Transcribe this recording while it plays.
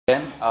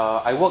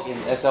I work in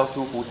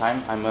SL2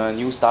 full-time. I'm a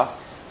new staff.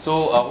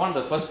 So one of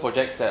the first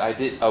projects that I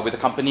did with the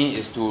company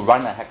is to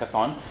run a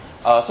hackathon.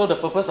 So the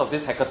purpose of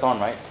this hackathon,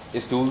 right,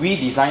 is to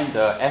redesign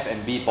the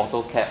F&B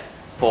bottle cap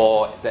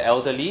for the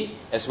elderly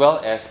as well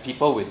as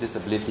people with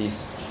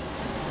disabilities.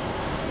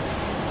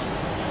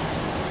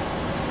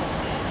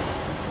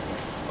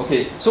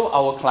 Okay, so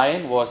our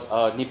client was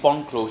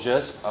Nippon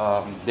Closures.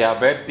 They are a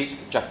very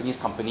big Japanese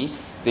company.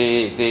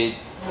 They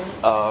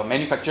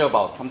manufacture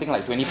about something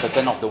like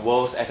 20% of the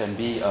world's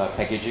F&B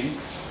packaging.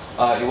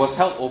 It was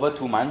held over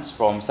 2 months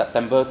from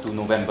September to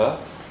November.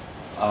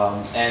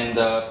 And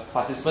the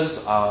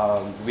participants,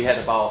 we had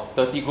about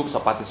 30 groups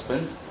of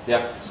participants. They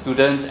are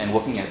students and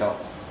working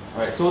adults.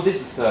 Right, so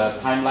this is the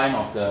timeline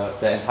of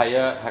the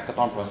entire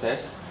hackathon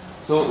process.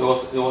 So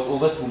it was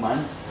over 2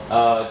 months.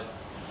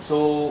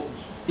 So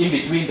in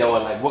between there were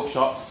like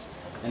workshops,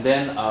 and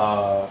then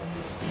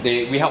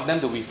we helped them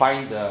to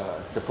refine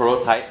the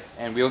prototype,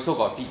 and we also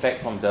got feedback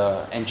from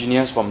the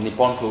engineers from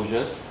Nippon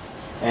Closures,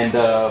 and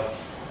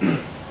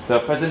the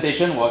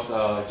presentation was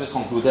just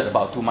concluded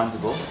about 2 months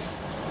ago.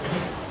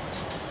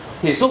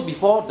 Okay, so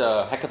before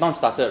the hackathon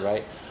started,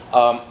 right,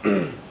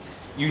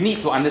 you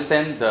need to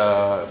understand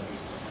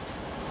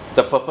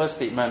the purpose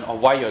statement of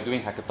why you're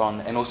doing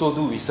hackathon, and also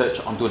do research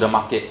onto the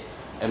market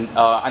and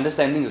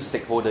understanding the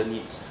stakeholder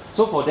needs.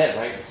 So for that,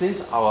 right,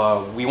 since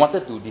we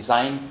wanted to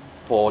design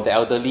for the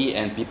elderly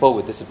and people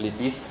with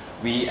disabilities,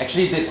 we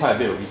actually did quite a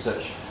bit of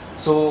research.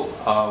 So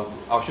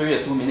I'll show you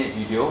a 2-minute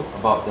video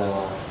about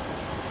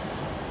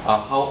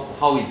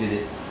how we did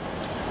it.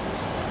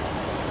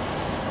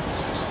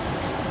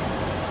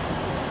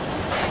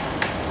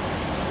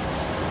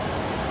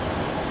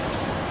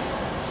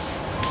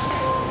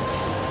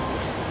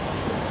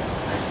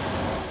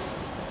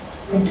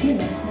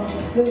 Consumers want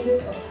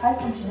disclosures of high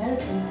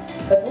functionality,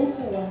 but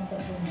also ones that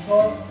will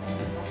enjoy and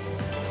be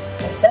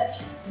happy. As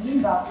such, we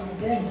embarked on a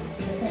journey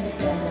to better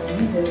understand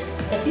our users,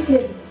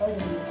 particularly the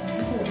elderly and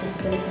people with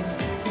disabilities,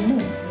 to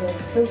move to the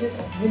disclosures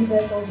of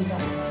universal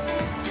design.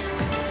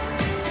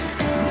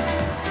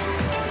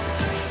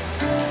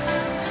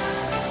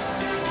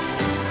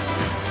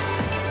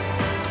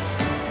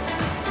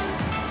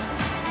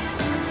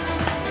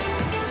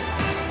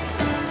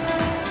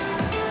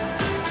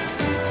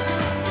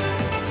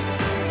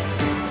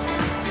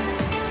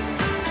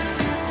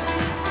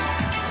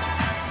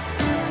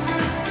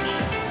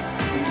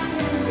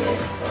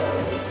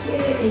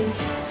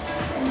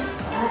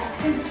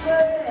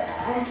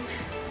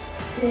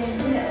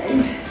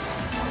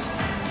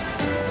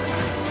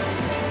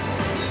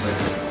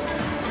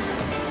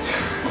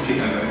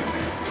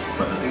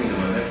 But the thing is,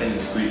 my left hand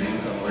is squeezing,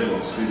 so I'm worried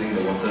about squeezing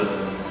the water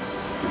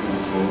to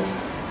overflow.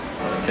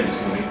 The can is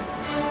moving.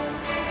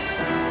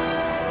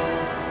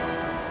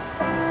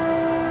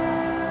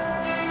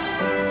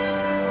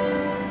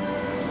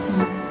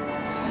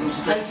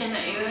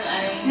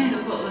 I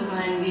support with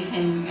my this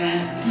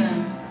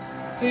hand.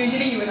 So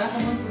usually you would ask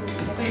someone to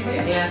open it for you?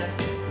 Yeah.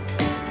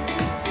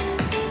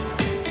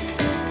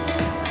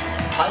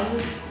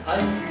 很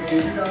甜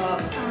啊，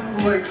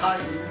不会开鱼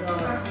啊，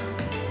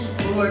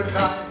不会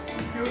开，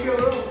丢丢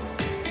肉。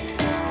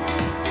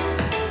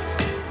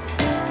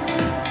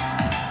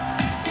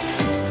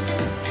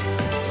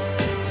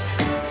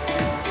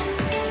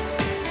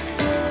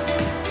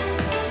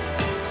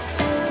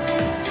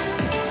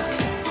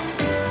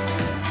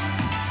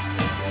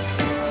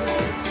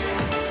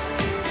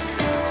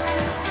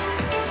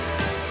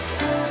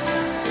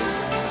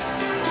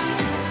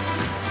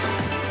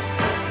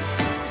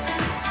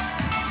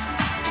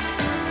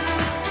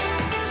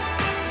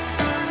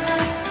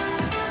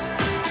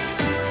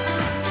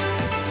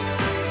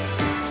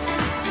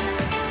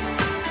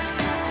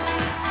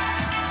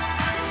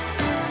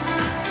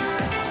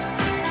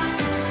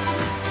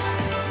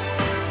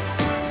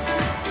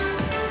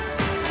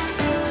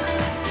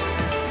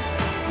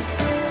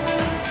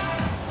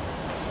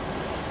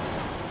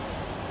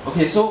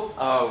Okay, so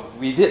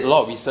we did a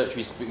lot of research.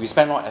 We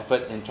spent a lot of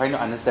effort in trying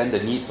to understand the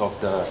needs of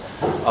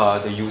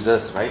the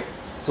users, right?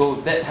 So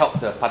that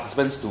helped the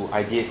participants to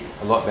ideate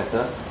a lot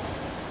better.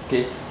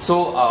 Okay,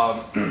 so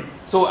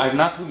so I have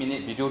now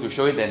 2-minute video to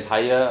show you the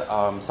entire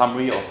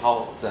summary of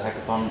how the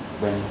hackathon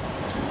went.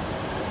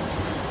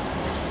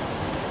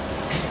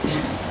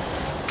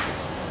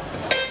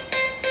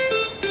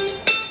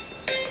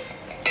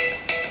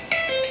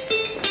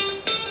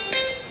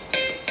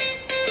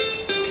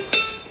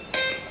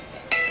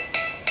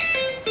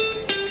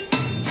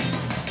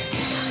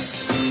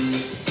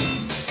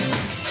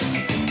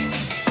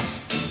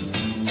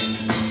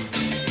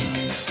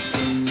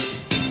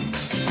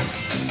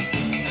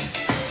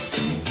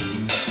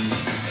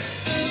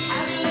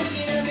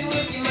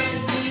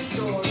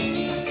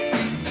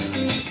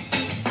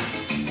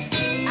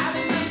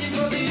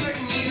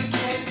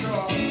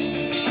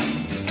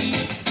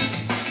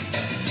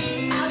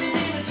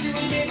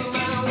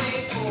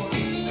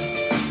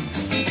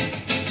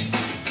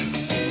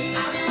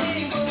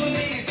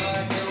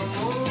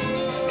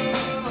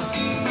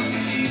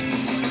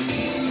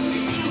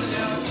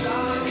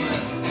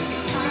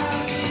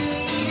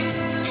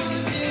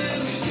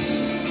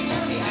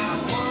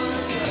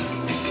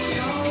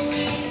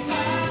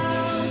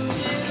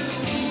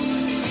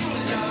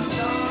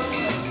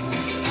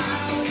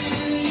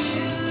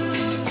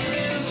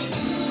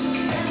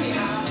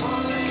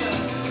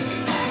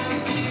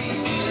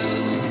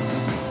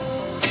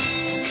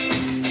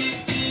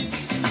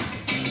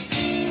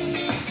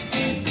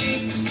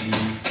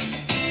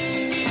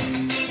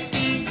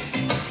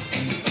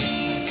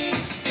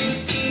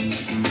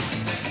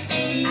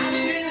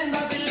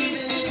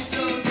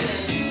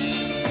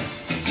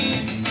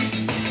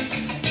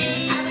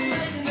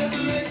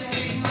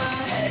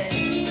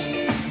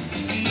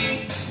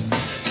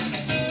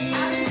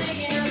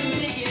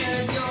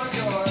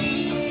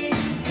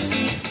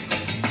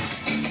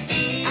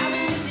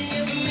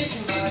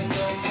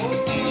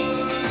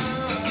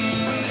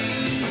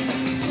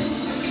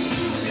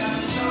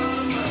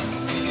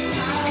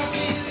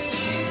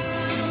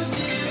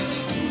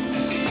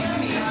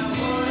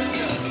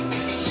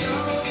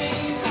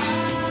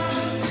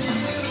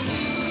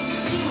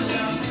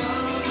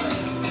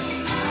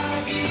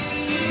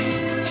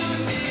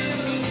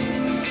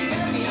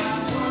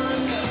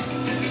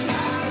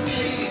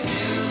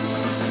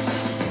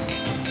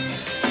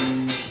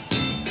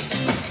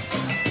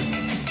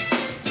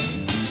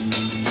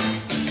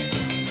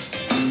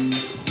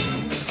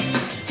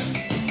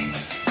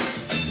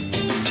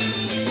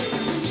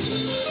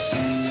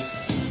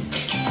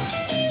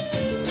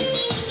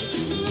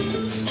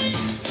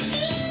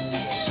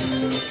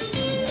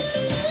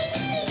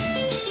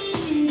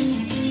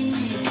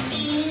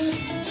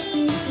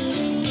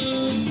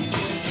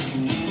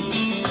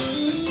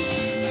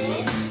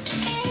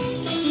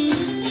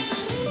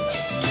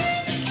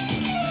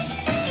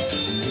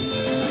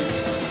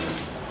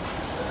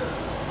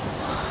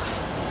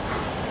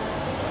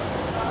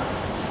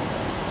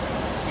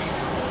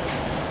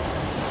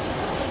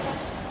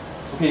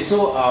 Okay,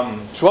 so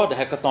throughout the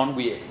hackathon,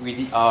 we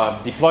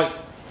deployed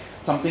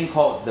something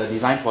called the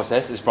design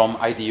process. It's from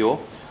IDEO.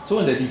 So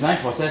in the design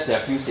process, there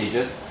are a few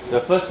stages.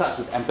 The first starts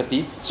with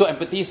empathy. So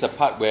empathy is the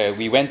part where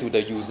we went to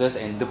the users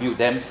and interviewed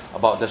them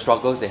about the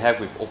struggles they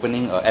have with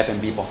opening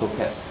F&B bottle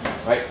caps.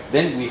 Right?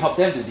 Then we help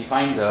them to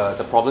define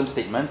the problem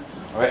statement.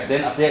 Right?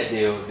 Then after that,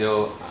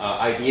 they'll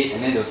ideate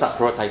and then they'll start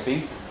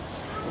prototyping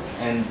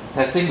and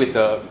testing with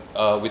the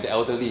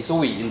elderly. So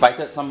we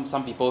invited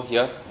some people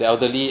here, the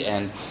elderly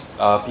and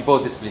people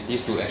with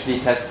disabilities, to actually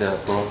test the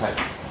prototype.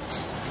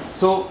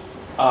 So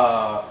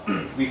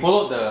we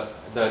followed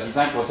the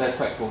design process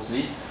quite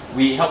closely.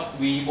 We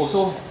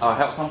also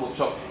held some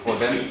workshop for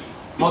them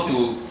how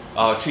to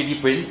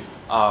 3D print.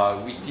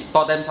 We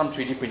taught them some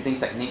 3D printing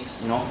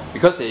techniques,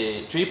 because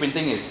 3D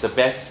printing is the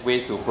best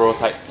way to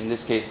prototype in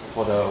this case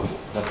for the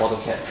bottle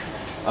cap.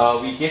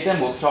 We gave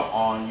them workshop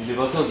on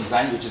universal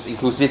design, which is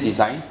inclusive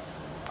design,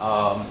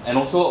 and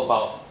also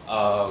about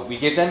we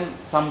gave them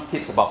some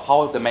tips about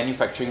how the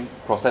manufacturing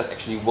process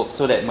actually works,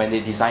 so that when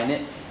they design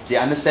it, they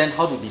understand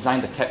how to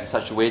design the cap in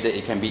such a way that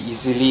it can be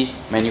easily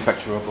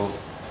manufacturable.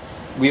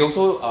 We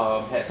also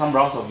had some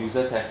rounds of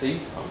user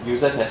testing,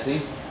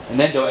 and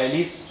then there were at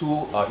least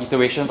 2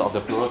 iterations of the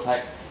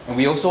prototype. And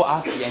we also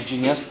asked the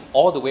engineers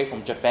all the way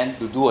from Japan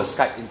to do a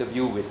Skype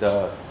interview with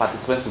the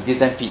participants to give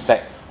them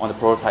feedback on the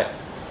prototype.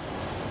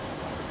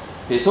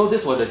 Okay, so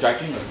this was the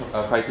judging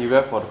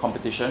criteria for the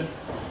competition,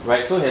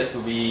 right? So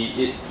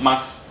it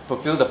must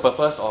fulfill the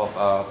purpose of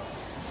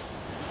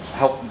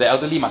help the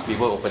elderly must be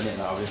able to open it,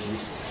 obviously.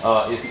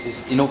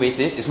 It's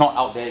innovative, it's not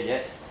out there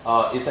yet.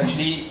 It's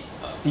actually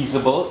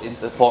feasible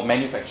for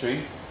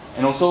manufacturing,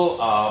 and also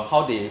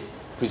how they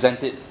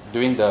present it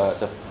during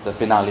the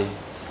finale.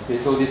 Okay,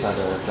 so these are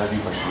the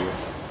judging criteria.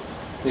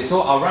 Okay,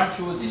 so I'll run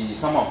through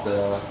some of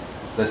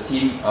the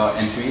team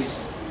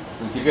entries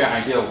to give you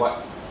an idea of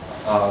what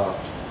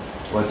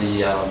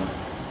the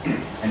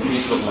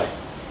entries look like.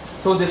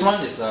 So this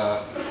one is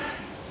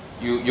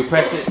you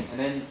press it and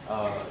then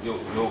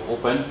you'll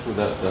open through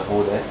the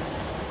hole there.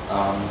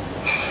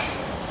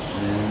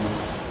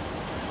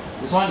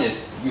 This one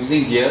is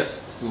using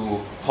gears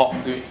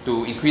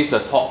to increase the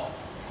torque.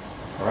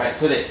 Alright,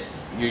 so that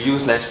you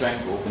use less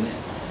strength to open it.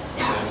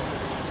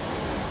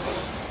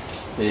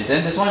 Okay,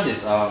 then this one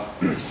is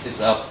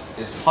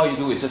how you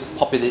do it. Just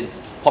pop it in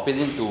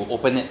to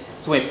open it.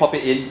 So when you pop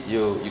it in,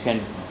 you can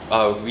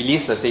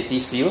release the safety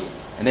seal,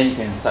 and then you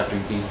can start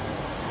drinking.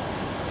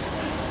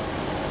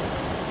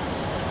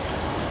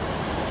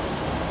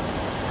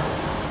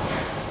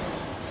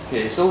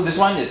 Okay, so this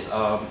one is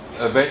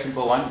a very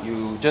simple one.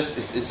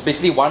 It's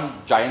basically one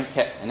giant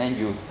cap, and then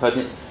you turn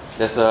it.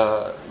 It's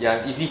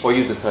easy for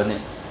you to turn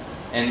it,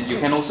 and you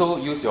can also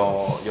use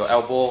your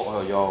elbow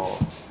or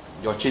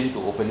your chin to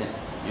open it.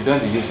 You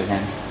don't have to use your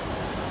hands.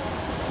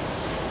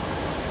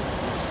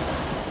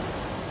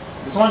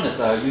 This one is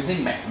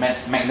using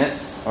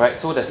magnets. All right,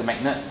 so there's a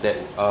magnet that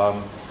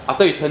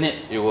after you turn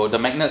it, the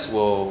magnets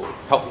will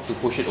help to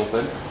push it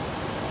open.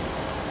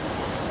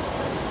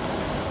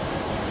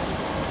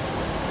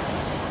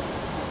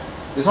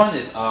 This one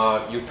is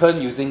you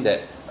turn using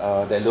that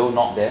little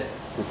knob there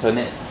to turn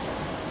it.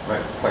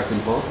 Right, quite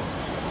simple.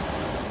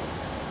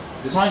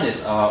 This one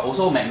is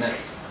also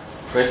magnets,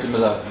 very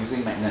similar,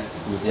 using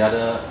magnets to the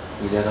other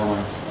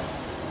one.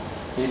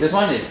 Okay, this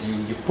one is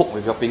you poke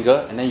with your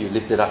finger and then you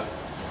lift it up.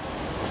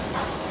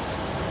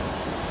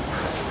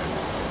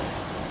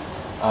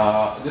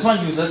 This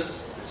one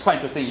it's quite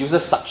interesting,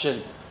 uses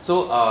suction.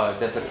 So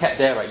there's a cap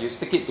there, right? You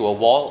stick it to a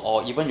wall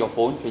or even your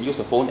phone. You can use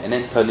a phone and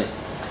then turn it.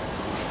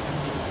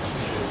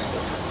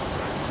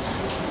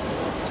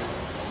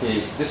 Okay,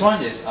 this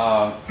one is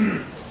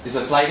it's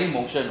a sliding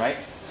motion, right?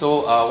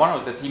 So one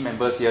of the team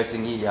members here,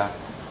 Jingyi, yeah.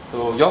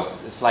 So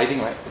yours is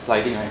sliding, right? It's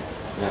sliding, right?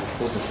 Yeah.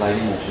 So it's a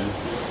sliding motion.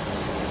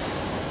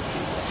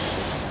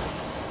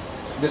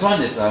 This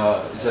one is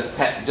a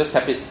tap. Just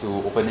tap it to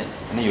open it,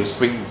 and then you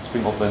spring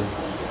open.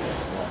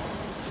 Yeah.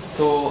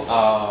 So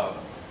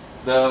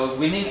the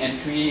winning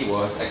entry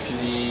was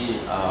actually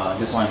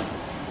this one.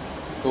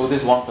 So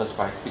this won first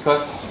prize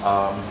because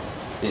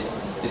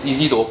it's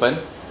easy to open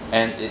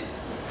and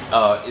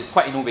it's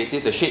quite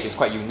innovative. The shape is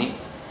quite unique.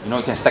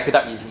 You can stack it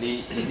up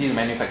easily, easy to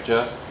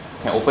manufacture,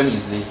 can open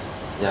easily.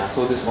 Yeah,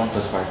 so this one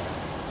first prize.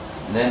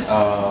 And then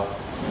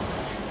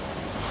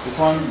this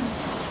one,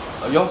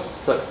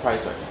 yours third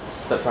prize, right?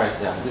 Third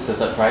prize, yeah. This is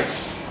the third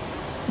prize.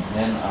 And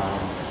then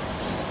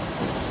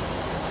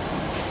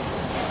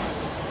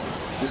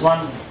this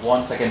one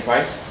won second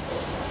prize.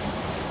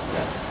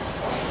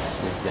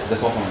 Yeah,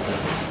 that's all from my turn.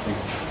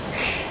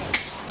 Thanks.